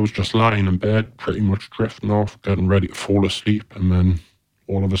I was just lying in bed, pretty much drifting off, getting ready to fall asleep. And then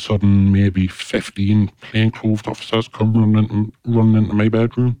all of a sudden, maybe 15 plainclothes officers come running into my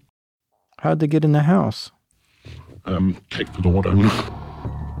bedroom. How'd they get in the house? Kicked the door down.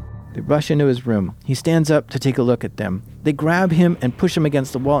 They rush into his room. He stands up to take a look at them. They grab him and push him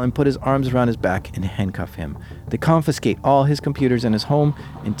against the wall and put his arms around his back and handcuff him. They confiscate all his computers in his home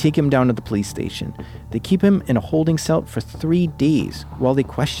and take him down to the police station. They keep him in a holding cell for 3 days while they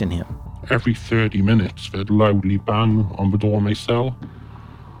question him. Every 30 minutes, they'd loudly bang on the door of my cell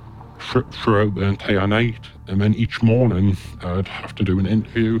throughout the entire night. And then each morning, I'd have to do an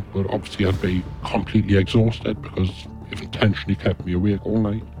interview, but obviously I'd be completely exhausted because it intentionally kept me awake all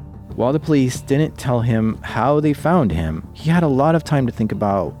night. While the police didn't tell him how they found him, he had a lot of time to think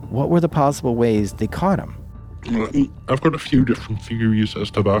about what were the possible ways they caught him. I've got a few different theories as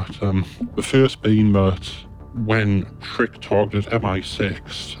to that. The first being that when Trick targeted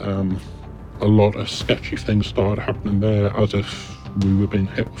MI6, a lot of sketchy things started happening there, as if we were being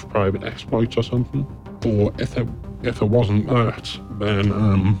hit with private exploits or something. Or if it wasn't that,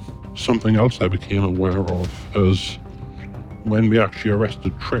 then something else I became aware of is when we actually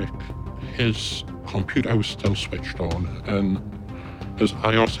arrested Trick, his computer was still switched on and his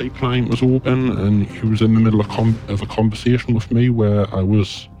IRC client was open, and he was in the middle of a conversation with me where I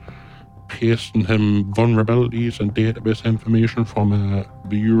was pasting him vulnerabilities and database information from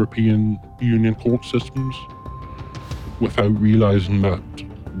the European Union court systems without realizing that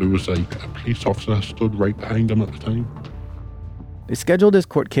there was a police officer stood right behind him at the time. They scheduled his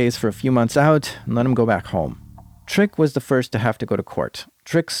court case for a few months out and let him go back home. Trick was the first to have to go to court.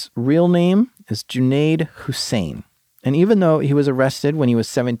 Trick's real name is Junaid Hussain. And even though he was arrested when he was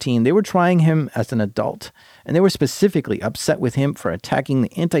 17, they were trying him as an adult. And they were specifically upset with him for attacking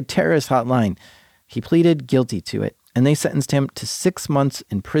the anti-terrorist hotline. He pleaded guilty to it, and they sentenced him to 6 months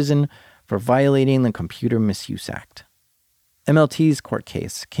in prison for violating the Computer Misuse Act. MLT's court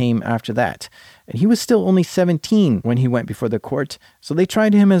case came after that, and he was still only 17 when he went before the court, so they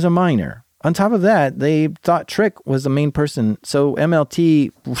tried him as a minor. On top of that, they thought Trick was the main person, so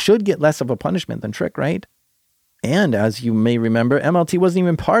MLT should get less of a punishment than Trick, right? And as you may remember, MLT wasn't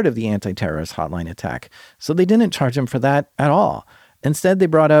even part of the anti-terrorist hotline attack, so they didn't charge him for that at all. Instead, they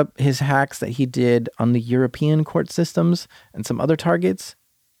brought up his hacks that he did on the European court systems and some other targets.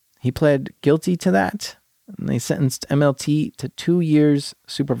 He pled guilty to that, and they sentenced MLT to 2 years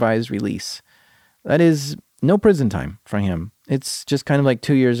supervised release. That is, No prison time for him. It's just kind of like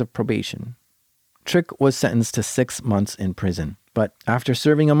 2 years of probation. Trick was sentenced to 6 months in prison, but after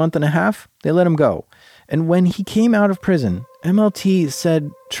serving a month and a half, they let him go. And when he came out of prison, MLT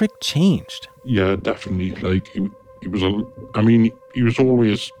said Trick changed. Yeah, definitely. Like, he was he was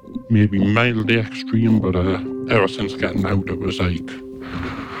always maybe mildly extreme, but ever since getting out, it was like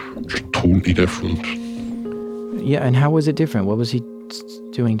just totally different. Yeah, and how was it different? What was he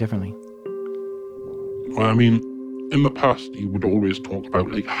doing differently? Well, I mean, in the past, he would always talk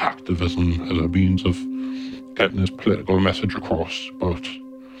about like hacktivism as a means of getting his political message across. But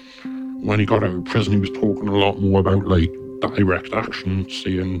when he got out of prison, he was talking a lot more about like direct action,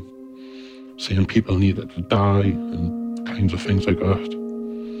 saying people needed to die and kinds of things like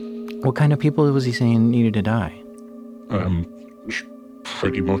that. What kind of people was he saying needed to die?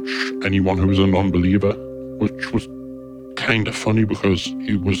 Pretty much anyone who was a non-believer, which was kind of funny because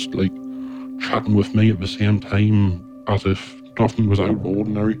he was like chatting with me at the same time as if nothing was out of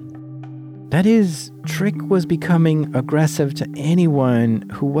ordinary. That is, Trick was becoming aggressive to anyone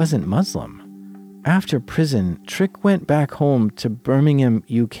who wasn't Muslim. After prison, Trick went back home to Birmingham,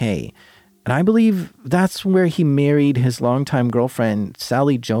 UK, and I believe that's where he married his longtime girlfriend,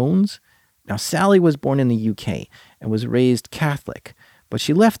 Sally Jones. Now, Sally was born in the UK and was raised Catholic, but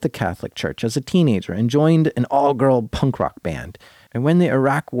she left the Catholic Church as a teenager and joined an all-girl punk rock band. And when the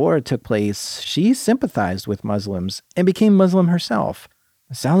Iraq War took place, she sympathized with Muslims and became Muslim herself.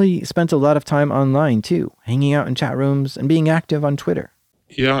 Sally spent a lot of time online too, hanging out in chat rooms and being active on Twitter.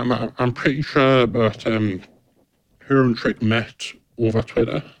 Yeah, I'm pretty sure that her and Trick met over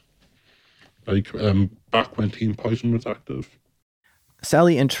Twitter, like back when TeaMp0isoN was active.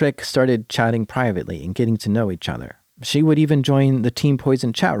 Sally and Trick started chatting privately and getting to know each other. She would even join the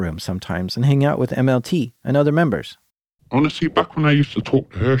TeaMp0isoN chat room sometimes and hang out with MLT and other members. Honestly, back when I used to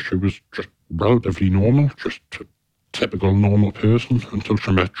talk to her, she was just relatively normal, just a typical normal person until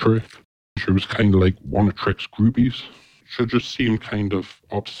she met Trick. She was kind of like one of Trick's groupies. She just seemed kind of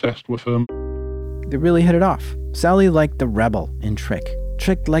obsessed with him. They really hit it off. Sally liked the rebel in Trick.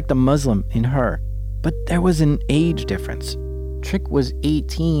 Trick liked the Muslim in her. But there was an age difference. Trick was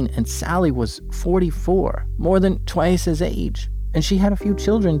 18 and Sally was 44, more than twice his age. And she had a few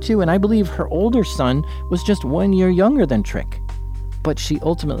children too, and I believe her older son was just 1 year younger than Trick. But she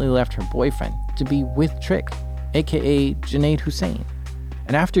ultimately left her boyfriend to be with Trick, aka TeaMp0isoN.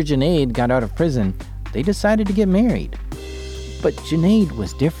 And after Junaid got out of prison, they decided to get married. But Junaid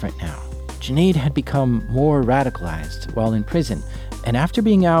was different now. Junaid had become more radicalized while in prison, and after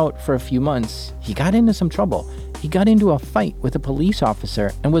being out for a few months, he got into some trouble. He got into a fight with a police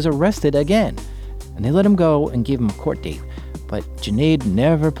officer and was arrested again. And they let him go and gave him a court date. But Junaid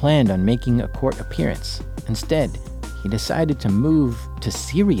never planned on making a court appearance. Instead, he decided to move to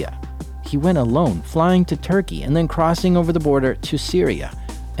Syria. He went alone, flying to Turkey and then crossing over the border to Syria.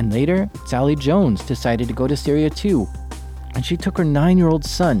 And later, Sally Jones decided to go to Syria too. And she took her 9-year-old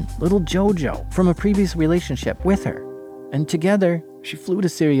son, little Jojo, from a previous relationship with her. And together, she flew to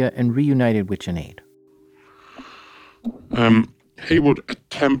Syria and reunited with Junaid. He would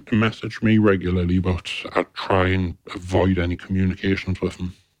attempt to message me regularly, but I'd try and avoid any communications with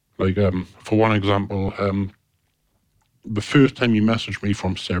him. Like, for one example, the first time he messaged me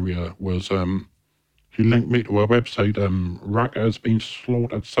from Syria was, he linked me to a website, Raqqa has been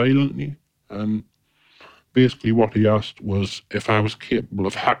slaughtered silently, and basically what he asked was if I was capable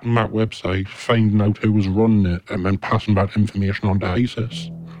of hacking that website, finding out who was running it, and then passing that information on to ISIS.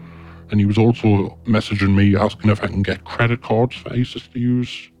 And he was also messaging me asking if I can get credit cards for ISIS to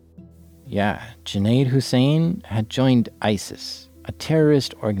use. Yeah, TeaMp0isoN had joined ISIS, a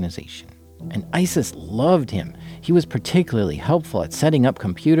terrorist organization. And ISIS loved him. He was particularly helpful at setting up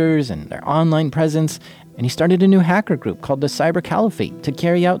computers and their online presence, and he started a new hacker group called the Cyber Caliphate to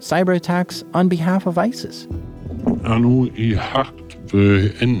carry out cyber attacks on behalf of ISIS. I know he hacked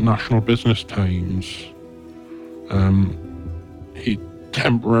the International Business Times. He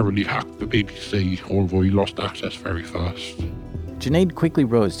temporarily hacked the BBC, although he lost access very fast. Junaid quickly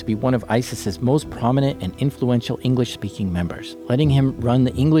rose to be one of ISIS's most prominent and influential English-speaking members, letting him run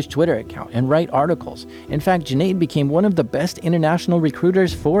the English Twitter account and write articles. In fact, Junaid became one of the best international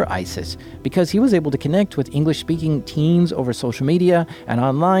recruiters for ISIS because he was able to connect with English-speaking teens over social media and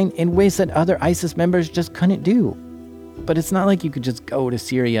online in ways that other ISIS members just couldn't do. But it's not like you could just go to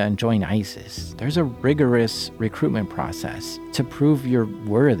Syria and join ISIS. There's a rigorous recruitment process to prove you're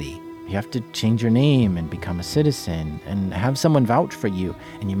worthy. You have to change your name and become a citizen and have someone vouch for you.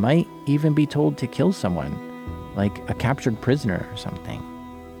 And you might even be told to kill someone, like a captured prisoner or something.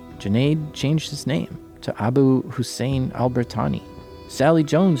 Junaid changed his name to Abu Hussein al-Britani. Sally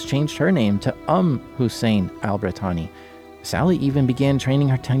Jones changed her name to Hussein al-Britani. Sally even began training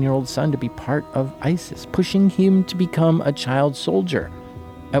her 10-year-old son to be part of ISIS, pushing him to become a child soldier.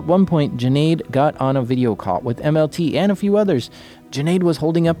 At one point, Junaid got on a video call with MLT and a few others. Junaid was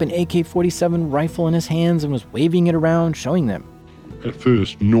holding up an AK-47 rifle in his hands and was waving it around, showing them. At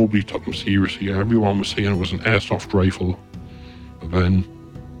first, nobody took him seriously. Everyone was saying it was an airsoft rifle. But then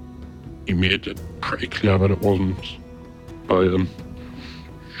he made it pretty clear that it wasn't by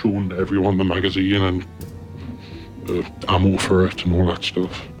showing everyone the magazine and the ammo for it and all that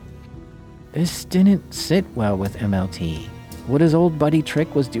stuff. This didn't sit well with MLT. What his old buddy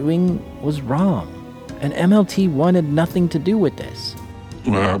Trick was doing was wrong, and MLT wanted nothing to do with this.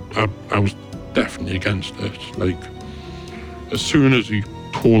 Well, I was definitely against it. Like, as soon as he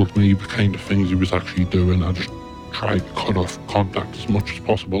told me the kind of things he was actually doing, I just tried to cut off contact as much as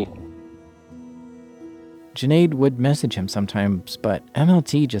possible. Junaid would message him sometimes, but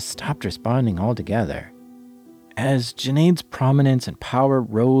MLT just stopped responding altogether. As Junaid's prominence and power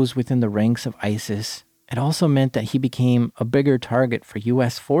rose within the ranks of ISIS, it also meant that he became a bigger target for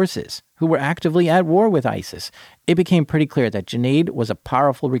U.S. forces who were actively at war with ISIS. It became pretty clear that Junaid was a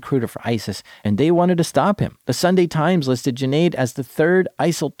powerful recruiter for ISIS, and they wanted to stop him. The Sunday Times listed Junaid as the third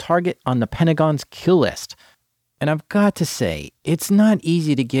ISIL target on the Pentagon's kill list. And I've got to say, it's not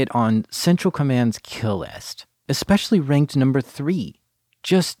easy to get on Central Command's kill list, especially ranked number 3.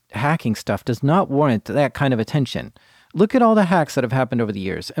 Just hacking stuff does not warrant that kind of attention. Look at all the hacks that have happened over the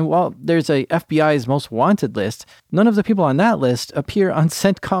years, and while there's a FBI's most wanted list, none of the people on that list appear on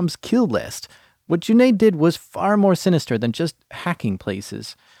CENTCOM's kill list. What Junaid did was far more sinister than just hacking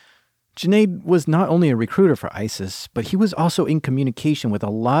places. Junaid was not only a recruiter for ISIS, but he was also in communication with a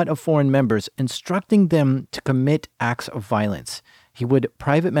lot of foreign members, instructing them to commit acts of violence. He would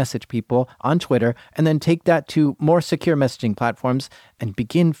private message people on Twitter and then take that to more secure messaging platforms and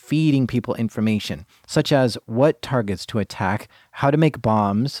begin feeding people information, such as what targets to attack, how to make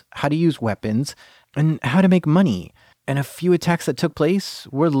bombs, how to use weapons, and how to make money. And a few attacks that took place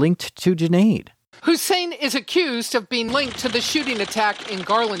were linked to Junaid. Hussein is accused of being linked to the shooting attack in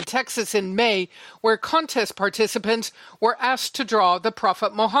Garland, Texas in May, where contest participants were asked to draw the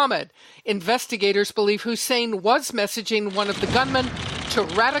Prophet Muhammad. Investigators believe Hussein was messaging one of the gunmen to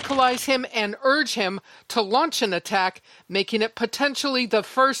radicalize him and urge him to launch an attack, making it potentially the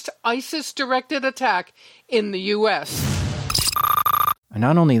first ISIS-directed attack in the U.S. And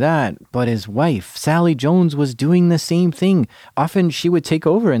not only that, but his wife, Sally Jones, was doing the same thing. Often she would take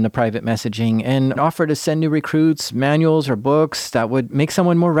over in the private messaging and offer to send new recruits manuals or books that would make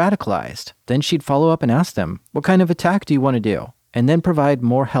someone more radicalized. Then she'd follow up and ask them, what kind of attack do you want to do? And then provide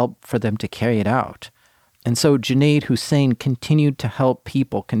more help for them to carry it out. And so Junaid Hussein continued to help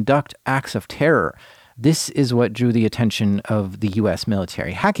people conduct acts of terror. This is what drew the attention of the U.S.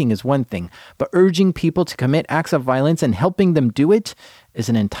 military. Hacking is one thing, but urging people to commit acts of violence and helping them do it is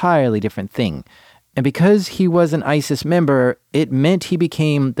an entirely different thing. And because he was an ISIS member, it meant he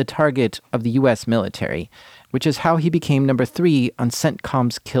became the target of the U.S. military, which is how he became number 3 on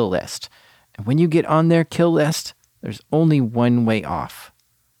CENTCOM's kill list. And when you get on their kill list, there's only one way off.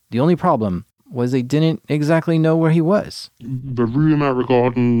 The only problem was they didn't exactly know where he was. The rumour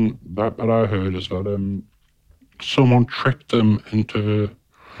regarding that I heard is that someone tricked them into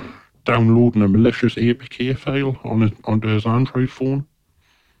downloading a malicious APK file onto his Android phone,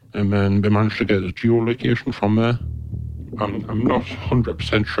 and then they managed to get his geolocation from there. I'm not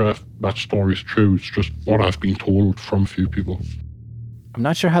 100% sure if that story is true. It's just what I've been told from a few people. I'm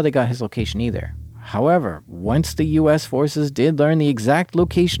not sure how they got his location either. However, once the U.S. forces did learn the exact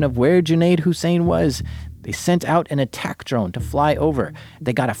location of where Junaid Hussein was, they sent out an attack drone to fly over.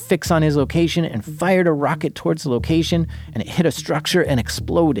 They got a fix on his location and fired a rocket towards the location, and it hit a structure and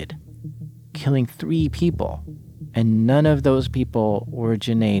exploded, killing 3 people. And none of those people were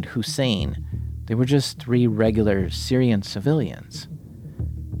Junaid Hussein. They were just 3 regular Syrian civilians.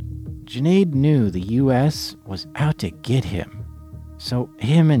 Junaid knew the U.S. was out to get him. So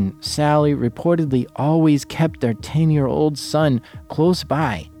him and Sally reportedly always kept their 10-year-old son close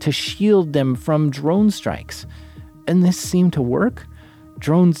by to shield them from drone strikes. And this seemed to work.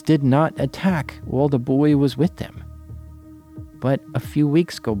 Drones did not attack while the boy was with them. But a few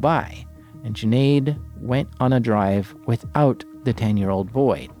weeks go by, and Junaid went on a drive without the 10-year-old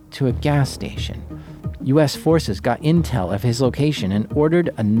boy to a gas station. U.S. forces got intel of his location and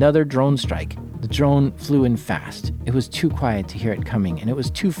ordered another drone strike. The drone flew in fast. It was too quiet to hear it coming, and it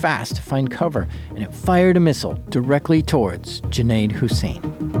was too fast to find cover, and it fired a missile directly towards Junaid Hussein.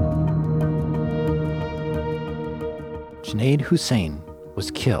 Junaid Hussein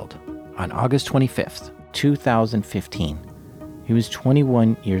was killed on August 25th, 2015. He He was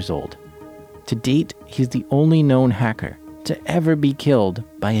 21 years old. To date, he's the only known hacker to ever be killed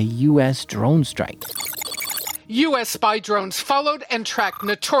by a U.S. drone strike. U.S. spy drones followed and tracked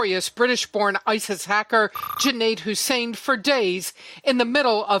notorious British-born ISIS hacker Junaid Hussain for days in the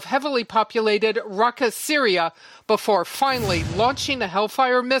middle of heavily populated Raqqa, Syria, before finally launching a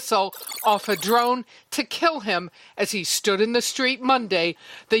Hellfire missile off a drone to kill him as he stood in the street Monday.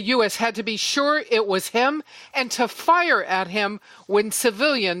 The U.S. had to be sure it was him and to fire at him when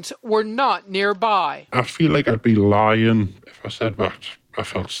civilians were not nearby. I feel like I'd be lying if I said that I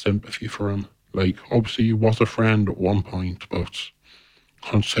felt sympathy for him. Like, obviously he was a friend at one point, but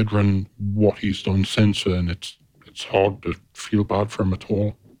considering what he's done since then, it's hard to feel bad for him at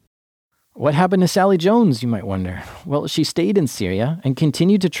all. What happened to Sally Jones, you might wonder? Well, she stayed in Syria and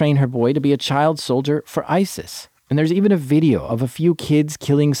continued to train her boy to be a child soldier for ISIS. And there's even a video of a few kids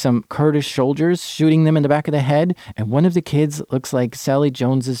killing some Kurdish soldiers, shooting them in the back of the head, and one of the kids looks like Sally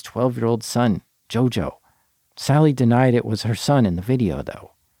Jones's 12-year-old son, Jojo. Sally denied it was her son in the video,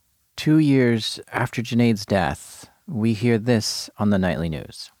 though. 2 years after Junaid's death, we hear this on the nightly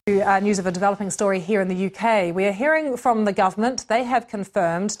news. News of a developing story here in the UK. We are hearing from the government. They have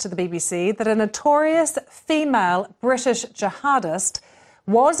confirmed to the BBC that a notorious female British jihadist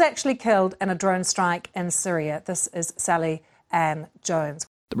was actually killed in a drone strike in Syria. This is Sally Ann Jones.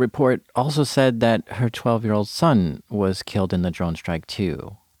 The report also said that her 12-year-old son was killed in the drone strike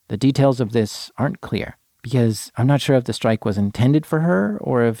too. The details of this aren't clear, because I'm not sure if the strike was intended for her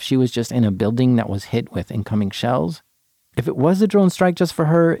or if she was just in a building that was hit with incoming shells. If it was a drone strike just for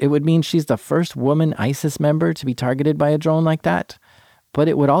her, it would mean she's the first woman ISIS member to be targeted by a drone like that. But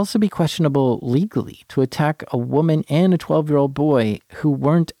it would also be questionable legally to attack a woman and a 12-year-old boy who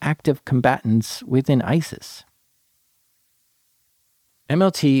weren't active combatants within ISIS.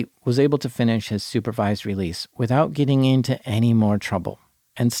 MLT was able to finish his supervised release without getting into any more trouble.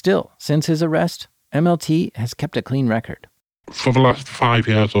 And still, since his arrest, MLT has kept a clean record. For the last 5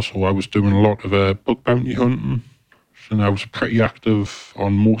 years or so, I was doing a lot of bug bounty hunting, and I was pretty active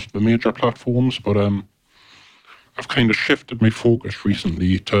on most of the major platforms, but I've kind of shifted my focus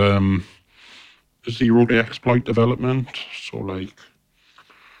recently to zero-day exploit development. So, like,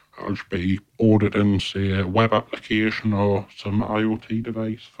 I'll just be auditing, say, a web application or some IoT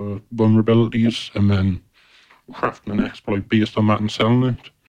device for vulnerabilities, and then crafting an exploit based on that and selling it.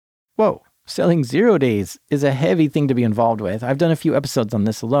 Whoa. Selling 0 days is a heavy thing to be involved with. I've done a few episodes on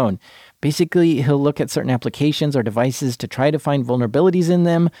this alone. Basically, he'll look at certain applications or devices to try to find vulnerabilities in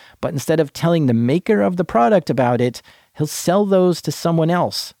them, but instead of telling the maker of the product about it, he'll sell those to someone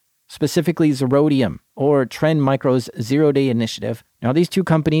else, specifically Zerodium or Trend Micro's 0 Day initiative. Now, these two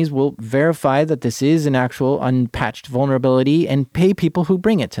companies will verify that this is an actual unpatched vulnerability and pay people who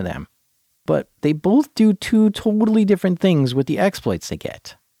bring it to them. But they both do two totally different things with the exploits they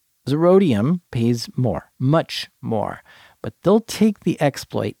get. Zerodium pays more, much more, but they'll take the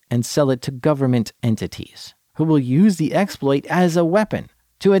exploit and sell it to government entities who will use the exploit as a weapon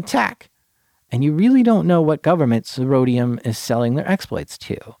to attack. And you really don't know what government Zerodium is selling their exploits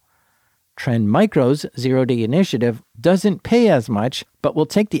to. Trend Micro's 0 Day initiative doesn't pay as much, but will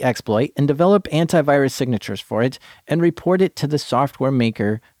take the exploit and develop antivirus signatures for it and report it to the software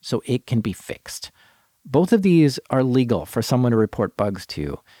maker so it can be fixed. Both of these are legal for someone to report bugs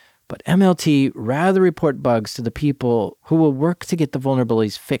to. But MLT rather report bugs to the people who will work to get the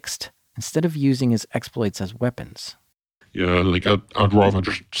vulnerabilities fixed instead of using his exploits as weapons. Yeah, like I'd rather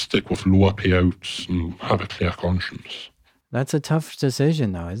just stick with lower payouts and have a clear conscience. That's a tough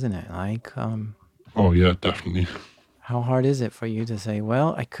decision though, isn't it? Oh yeah, definitely. How hard is it for you to say,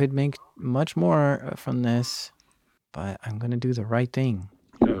 well, I could make much more from this, but I'm going to do the right thing?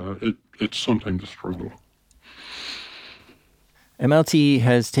 Yeah, it's sometimes a struggle. MLT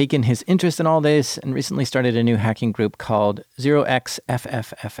has taken his interest in all this and recently started a new hacking group called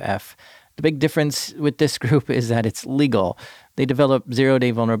 0xFFFF. The big difference with this group is that it's legal. They develop 0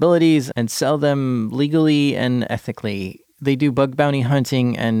 Day vulnerabilities and sell them legally and ethically. They do bug bounty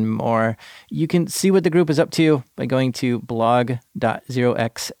hunting and more. You can see what the group is up to by going to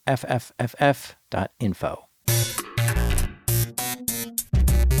blog.0xFFFF.info.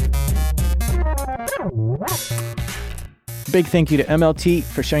 Big thank you to MLT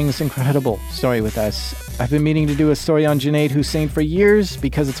for sharing this incredible story with us. I've been meaning to do a story on Junaid Hussain for years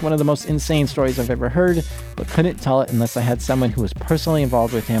because it's one of the most insane stories I've ever heard, but couldn't tell it unless I had someone who was personally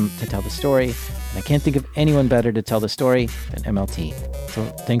involved with him to tell the story. And I can't think of anyone better to tell the story than MLT. So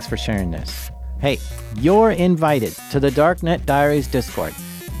thanks for sharing this. Hey, you're invited to the Darknet Diaries Discord.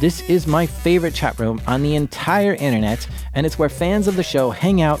 This is my favorite chat room on the entire internet, and it's where fans of the show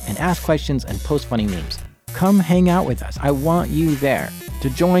hang out and ask questions and post funny memes. Come hang out with us. I want you there. To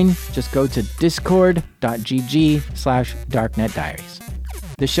join, just go to discord.gg/darknetdiaries.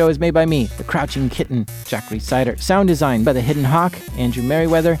 The show is made by me, the Crouching Kitten, Jack Sider. Sound design by the Hidden Hawk, Andrew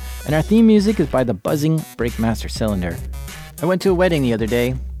Merriweather. And our theme music is by the Buzzing Breakmaster Cylinder. I went to a wedding the other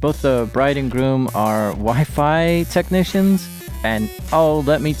day. Both the bride and groom are Wi-Fi technicians. And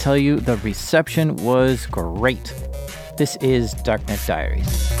let me tell you, the reception was great. This is Darknet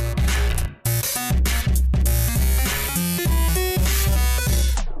Diaries.